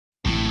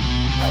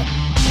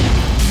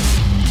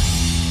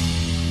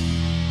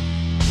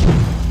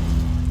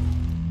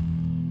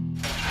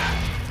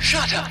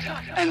Shut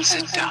up and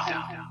sit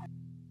down.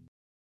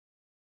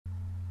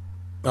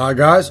 Hi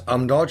guys,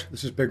 I'm Dodge.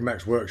 This is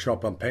Bigmeks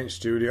Workshop and Paint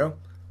Studio,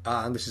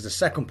 and this is the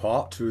second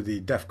part to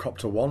the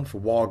Deffkopta one for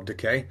Waaagh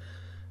Decay.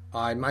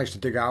 I managed to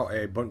dig out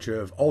a bunch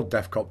of old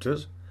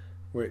Deffkoptas,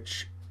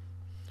 which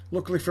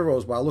luckily for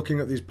us, by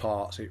looking at these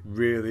parts, it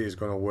really is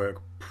going to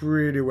work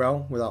pretty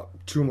well without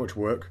too much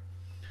work.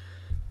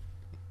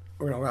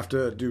 We don't have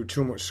to do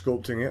too much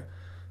sculpting it.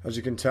 As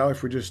you can tell,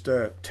 if we just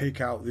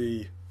take out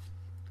the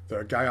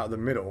guy out of the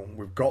middle,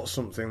 we've got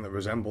something that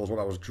resembles what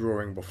I was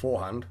drawing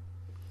beforehand.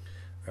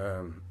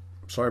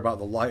 Sorry about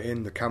the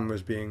lighting, the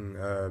camera's being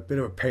a bit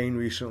of a pain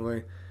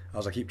recently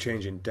as I keep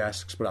changing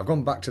desks, but I've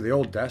gone back to the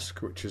old desk,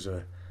 which is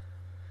a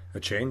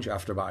change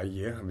after about a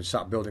year. I've been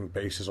sat building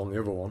bases on the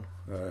other one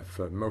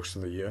for most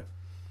of the year.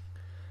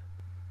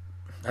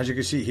 As you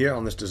can see here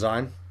on this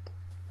design,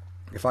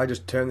 if I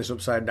just turn this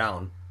upside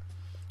down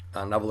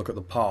and have a look at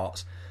the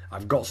parts,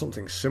 I've got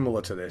something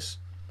similar to this.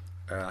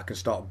 I can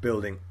start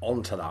building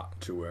onto that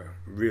to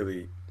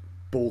really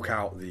bulk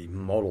out the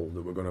model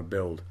that we're going to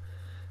build.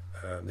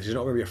 This is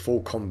not going to be a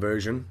full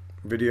conversion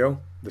video.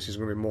 This is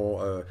going to be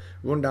more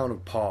rundown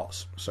of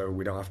parts, so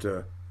we don't have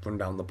to run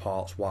down the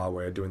parts while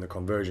we're doing the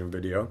conversion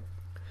video.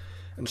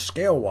 And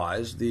scale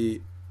wise, the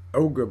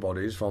ogre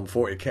bodies from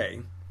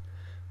 40k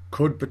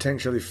could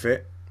potentially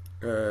fit,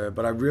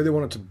 but I really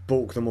wanted to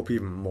bulk them up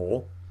even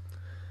more.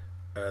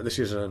 This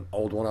is an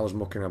old one I was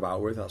mucking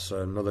about with. That's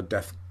another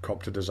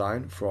Deffkopta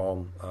design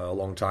from a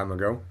long time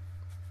ago.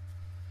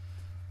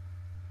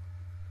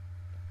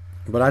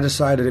 But I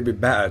decided it'd be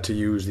better to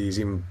use these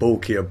even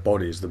bulkier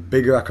bodies. The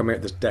bigger I can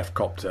make this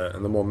Deffkopta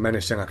and the more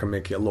menacing I can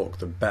make it look,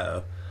 the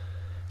better.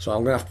 So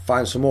I'm going to have to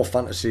find some more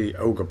fantasy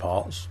ogre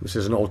parts. This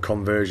is an old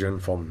conversion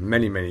from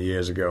many, many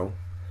years ago.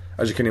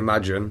 As you can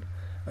imagine,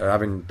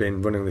 having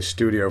been running this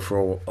studio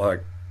for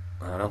like,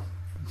 I don't know,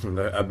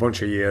 a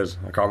bunch of years,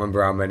 I can't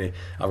remember how many,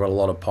 I've got a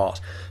lot of parts.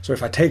 So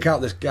if I take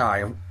out this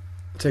guy,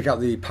 take out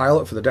the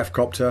pilot for the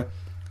Deffkopta,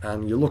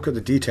 and you look at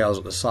the details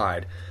at the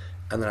side,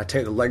 and then I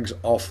take the legs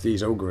off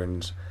these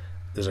ogrins,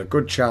 there's a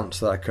good chance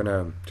that I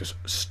can just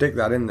stick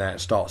that in there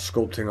and start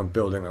sculpting and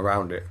building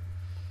around it.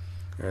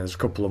 There's a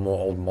couple of more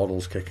old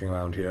models kicking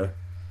around here.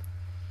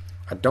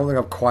 I don't think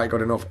I've quite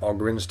got enough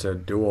ogrins to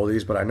do all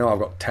these, but I know I've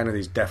got 10 of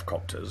these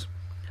Deffkoptas.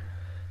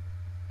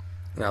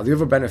 Now the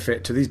other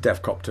benefit to these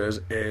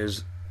Deffkoptas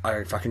is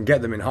if I can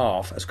get them in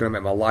half, it's going to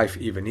make my life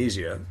even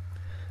easier.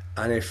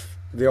 And if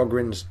the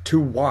ogrin's too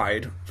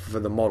wide for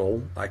the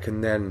model, I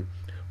can then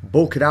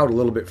bulk it out a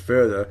little bit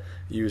further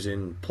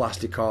using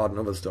plastic card and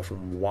other stuff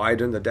and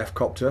widen the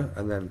Deffkopta,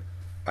 and then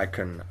I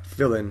can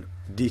fill in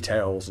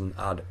details and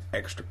add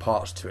extra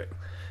parts to it.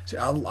 See,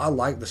 I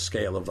like the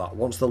scale of that.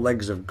 Once the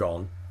legs have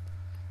gone,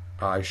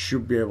 I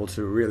should be able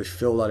to really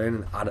fill that in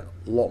and add a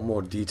lot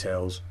more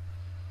details.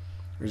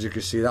 As you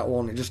can see, that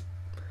one, it just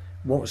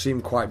won't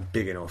seem quite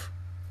big enough.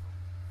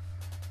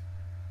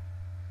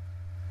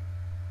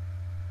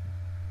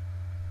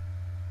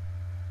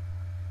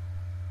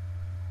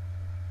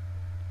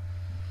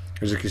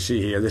 As you can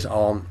see here, this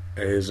arm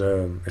is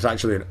it's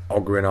actually an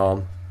ogrin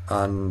arm,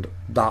 and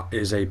that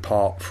is a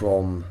part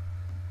from,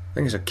 I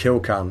think it's a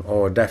kill can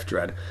or a Death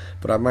Dread,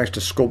 but I've managed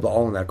to sculpt that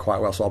on there quite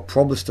well, so I'll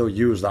probably still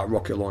use that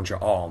rocket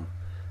launcher arm,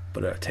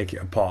 but take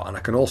it apart. And I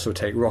can also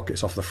take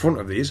rockets off the front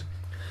of these,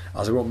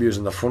 as I won't be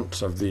using the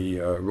fronts of the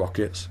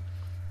rockets,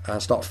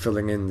 and start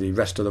filling in the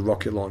rest of the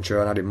rocket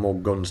launcher and adding more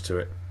guns to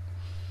it.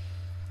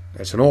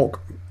 It's an Orc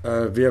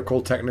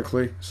vehicle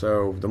technically,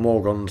 so the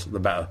more guns the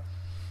better.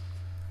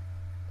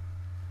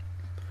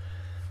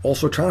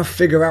 Also trying to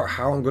figure out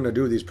how I'm going to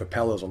do these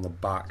propellers on the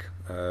back.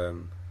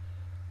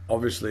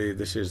 Obviously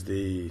this is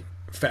the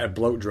fetid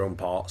bloat drone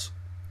parts,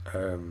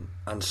 and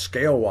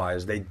scale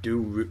wise they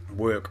do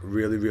work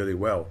really, really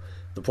well.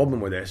 The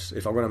problem with this,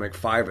 if I'm going to make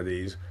 5 of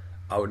these,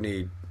 I would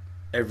need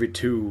every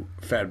 2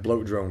 fetid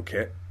bloat drone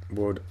kit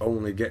would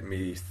only get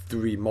me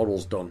 3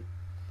 models done,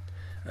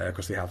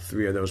 because they have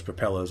 3 of those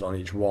propellers on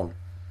each one.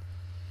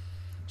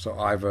 So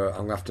either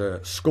I'm going to have to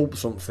sculpt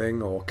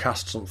something or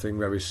cast something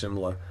very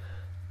similar,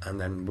 and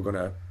then we're going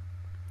to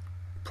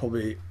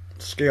probably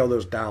scale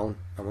those down,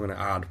 and we're going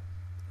to add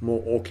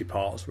more orky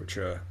parts, which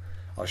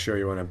I'll show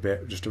you in a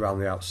bit, just around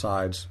the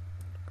outsides,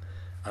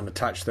 and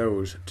attach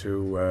those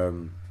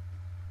to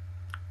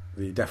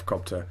the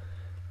Deffkopta.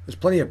 There's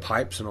plenty of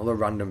pipes and other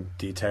random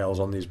details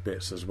on these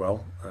bits as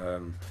well.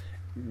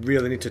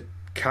 Really need to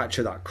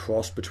capture that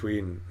cross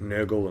between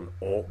Nurgle and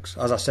Orcs.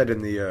 As I said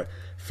in the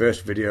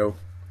first video,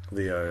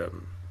 the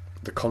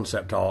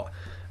concept art,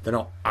 they're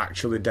not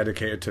actually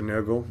dedicated to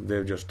Nurgle.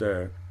 They're just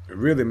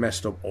really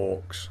messed up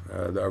Orcs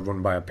that are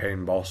run by a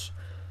pain boss,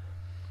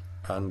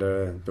 and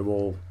they're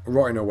all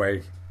rotting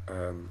away,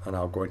 and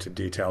I'll go into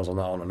details on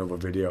that on another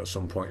video at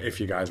some point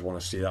if you guys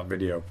want to see that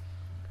video.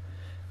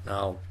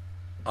 Now,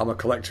 I'm a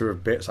collector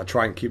of bits. I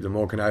try and keep them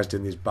organised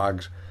in these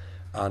bags,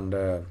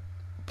 and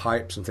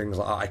pipes and things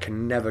like that. I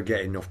can never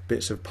get enough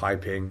bits of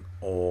piping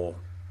or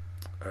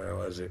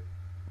what is it?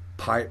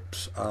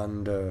 Pipes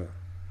and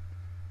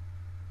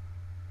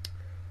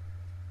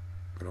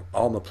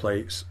armor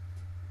plates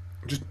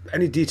just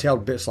any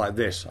detailed bits like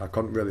this. I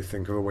couldn't really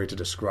think of a way to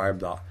describe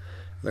that.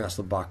 I think that's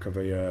the back of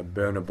a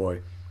burner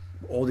boy.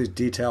 All these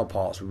detail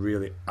parts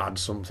really add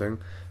something,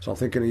 so I'm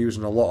thinking of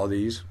using a lot of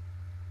these,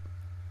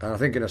 and I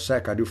think in a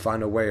sec I do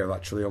find a way of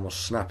actually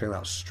almost snapping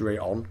that straight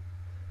on.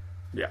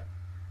 Yeah,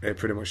 it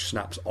pretty much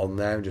snaps on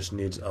there and just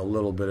needs a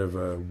little bit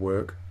of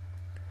work.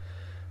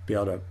 Be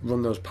able to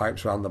run those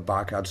pipes around the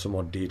back, add some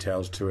more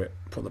details to it,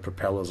 put the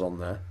propellers on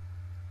there.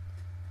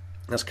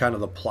 That's kind of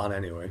the plan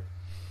anyway.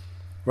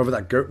 Whether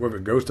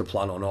it goes to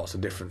plan or not, it's a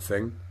different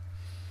thing.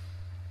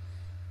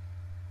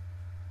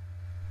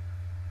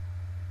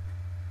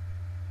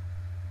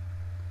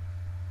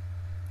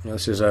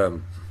 This is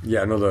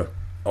another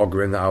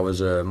Ogrin that I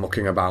was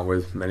mucking about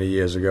with many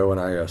years ago,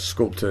 and I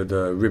sculpted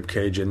a rib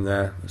cage in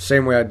there.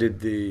 Same way I did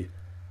the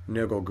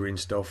Nurgle green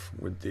stuff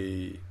with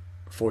the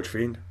Forge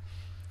Fiend.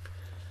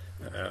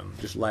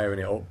 Just layering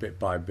it up bit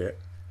by bit.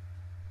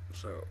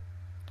 So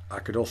I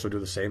could also do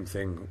the same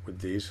thing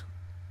with these.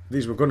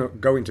 These were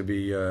going to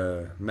be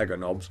mega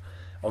knobs.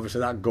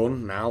 Obviously that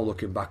gun, now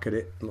looking back at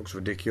it, looks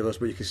ridiculous,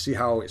 but you can see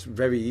how it's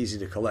very easy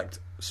to collect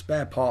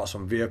spare parts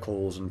on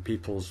vehicles and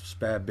people's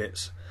spare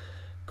bits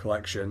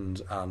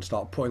collections and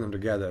start putting them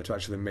together to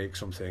actually make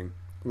something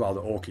rather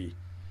orky.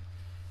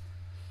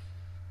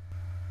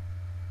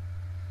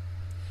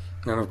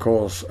 And of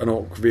course an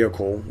orc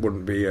vehicle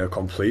wouldn't be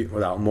complete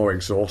without more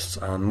exhausts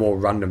and more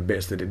random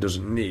bits that it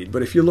doesn't need.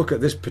 But if you look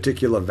at this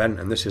particular vent,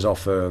 and this is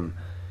off I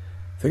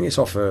think it's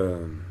off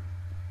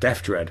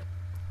Death Dread,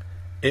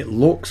 it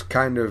looks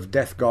kind of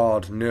Death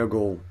Guard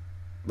Nurgle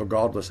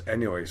regardless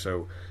anyway,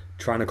 so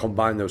trying to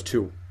combine those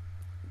two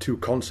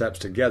concepts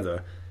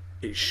together,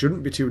 it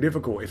shouldn't be too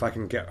difficult if I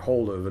can get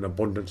hold of an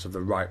abundance of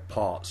the right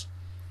parts.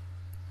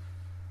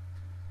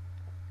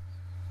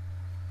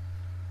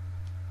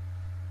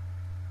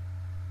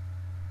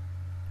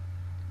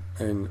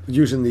 And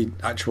using the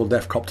actual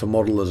Deffkopta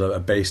model as a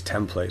base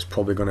template is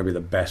probably going to be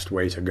the best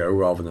way to go,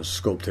 rather than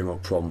sculpting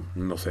up from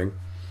nothing.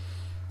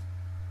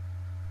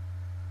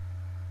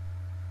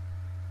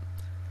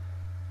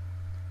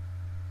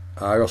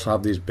 I also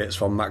have these bits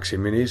from Maxi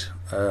Minis.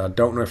 I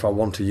don't know if I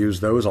want to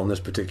use those on this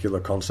particular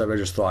concept. I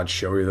just thought I'd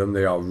show you them.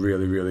 They are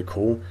really, really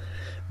cool.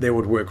 They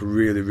would work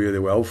really, really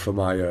well for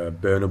my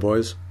burner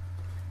boys.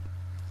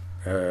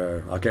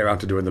 I'll get around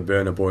to doing the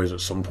burner boys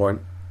at some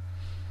point.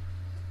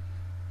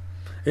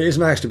 It is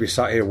nice to be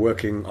sat here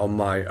working on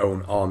my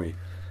own army.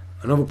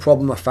 Another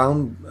problem I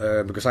found,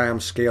 because I am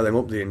scaling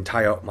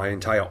up my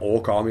entire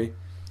orc army,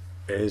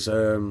 is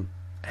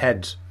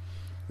heads.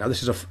 Now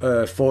this is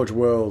a Forge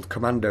World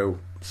Commando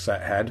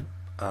set head,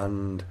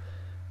 and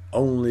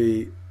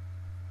only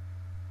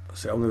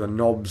the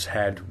knob's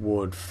head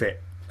would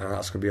fit, and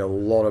that's going to be a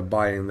lot of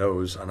buying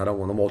those, and I don't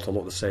want them all to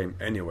look the same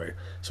anyway.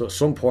 So at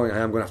some point I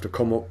am going to have to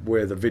come up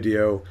with a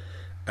video,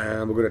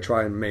 and we're going to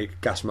try and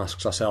make gas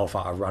masks ourselves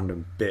out of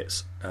random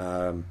bits,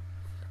 and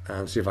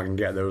see if I can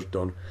get those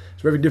done.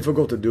 It's very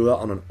difficult to do that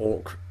on an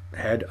orc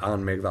head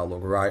and make that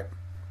look right,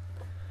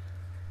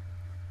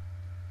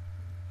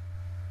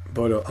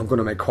 but I'm going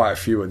to make quite a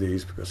few of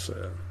these because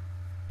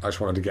I just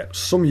wanted to get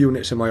some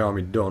units in my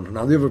army done.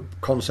 Now the other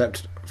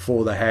concept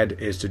for the head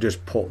is to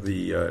just put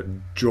the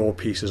jaw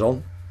pieces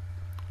on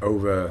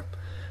over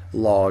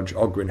large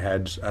Ogrin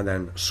heads and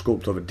then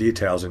sculpt other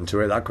details into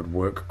it. That could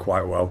work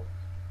quite well.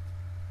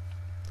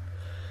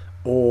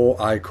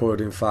 Or I could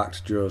in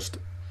fact just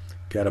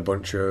get a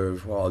bunch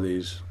of, what are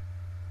these,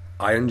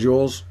 Iron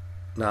Jaws.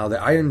 Now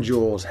the Iron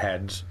Jaws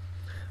heads,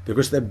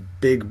 because they're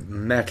big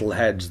metal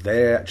heads,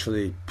 they're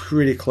actually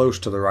pretty close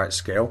to the right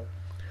scale.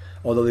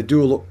 Although they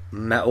do look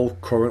metal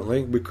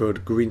currently, we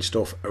could green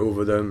stuff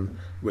over them.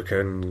 We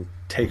can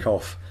take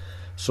off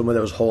some of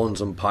those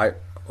horns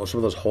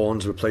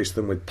and replace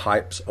them with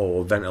pipes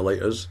or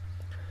ventilators.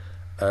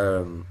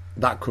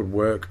 That could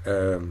work,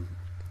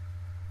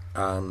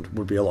 and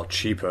would be a lot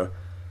cheaper.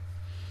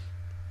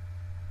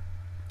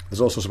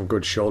 There's also some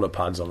good shoulder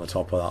pads on the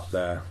top of that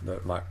there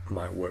that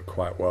might work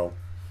quite well.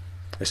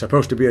 It's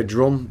supposed to be a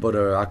drum, but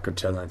I could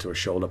turn that into a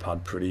shoulder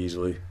pad pretty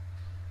easily.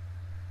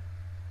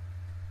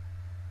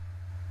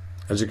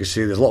 As you can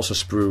see, there's lots of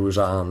sprues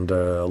and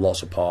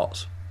lots of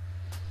parts.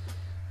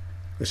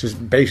 This is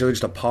basically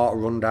just a part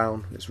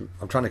rundown.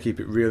 I'm trying to keep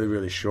it really,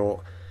 really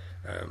short.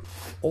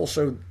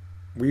 Also,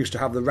 we used to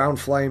have the round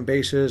flying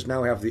bases.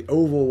 Now we have the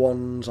oval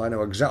ones. I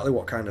know exactly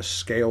what kind of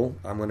scale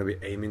I'm going to be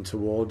aiming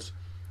towards.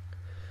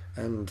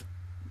 And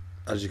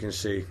as you can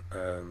see,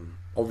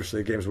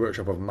 obviously Games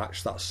Workshop have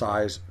matched that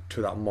size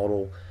to that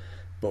model.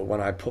 But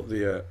when I put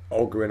the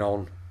Ogrin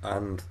on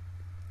and,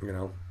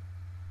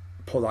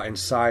 put that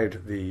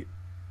inside the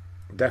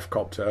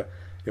Deffkopta,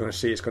 you're going to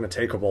see it's going to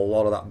take up a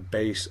lot of that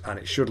base, and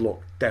it should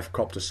look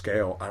Deffkopta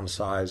scale and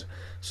size.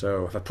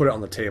 So if I put it on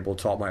the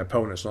tabletop, my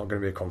opponent's not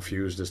going to be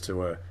confused as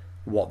to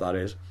what that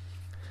is.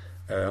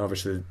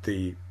 Obviously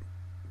the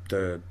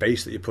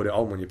base that you put it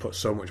on, when you put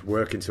so much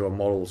work into a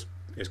model,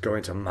 is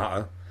going to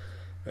matter.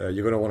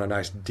 You're going to want a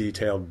nice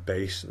detailed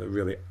base that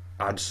really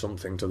adds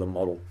something to the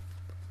model.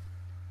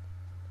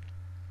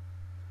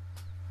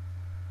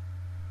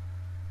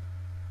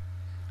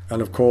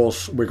 And of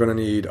course we're going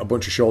to need a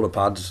bunch of shoulder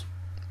pads,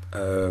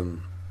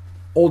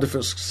 all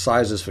different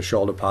sizes for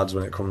shoulder pads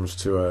when it comes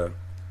to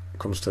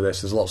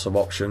this. There's lots of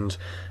options.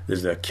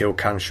 There's the Kill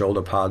Can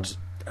shoulder pads,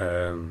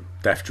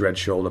 Def Dread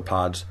shoulder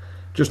pads,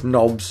 just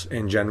knobs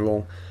in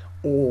general,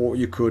 or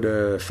you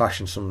could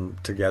fashion some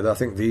together. I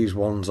think these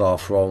ones are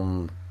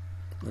from,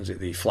 is it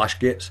the Flash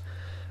Gits?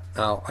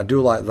 Now I do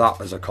like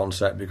that as a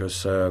concept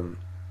because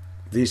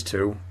these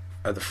two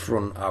at the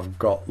front have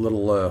got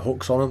little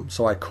hooks on them,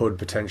 so I could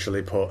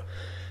potentially put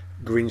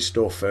green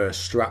stuff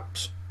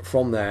straps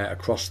from there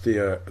across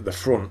the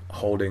front,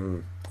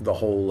 holding the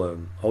whole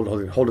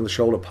holding the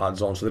shoulder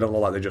pads on, so they don't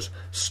look like they're just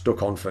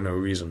stuck on for no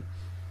reason.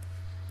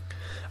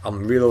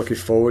 I'm really looking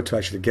forward to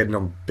actually getting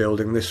on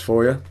building this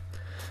for you,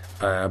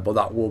 but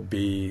that will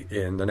be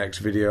in the next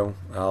video.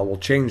 I will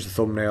change the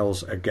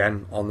thumbnails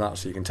again on that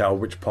so you can tell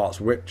which part's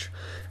which.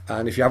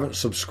 And if you haven't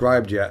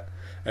subscribed yet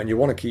and you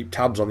want to keep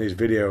tabs on these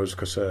videos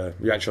because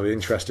you're actually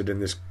interested in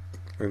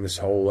this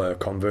whole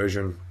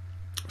conversion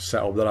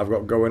setup that I've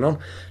got going on,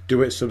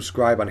 do it,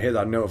 subscribe and hit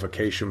that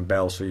notification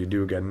bell so you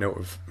do get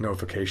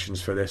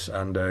notifications for this,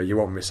 and you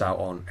won't miss out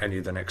on any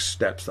of the next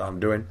steps that I'm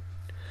doing.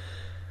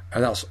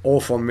 And that's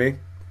all from me.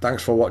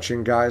 Thanks for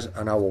watching, guys,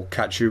 and I will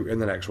catch you in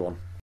the next one.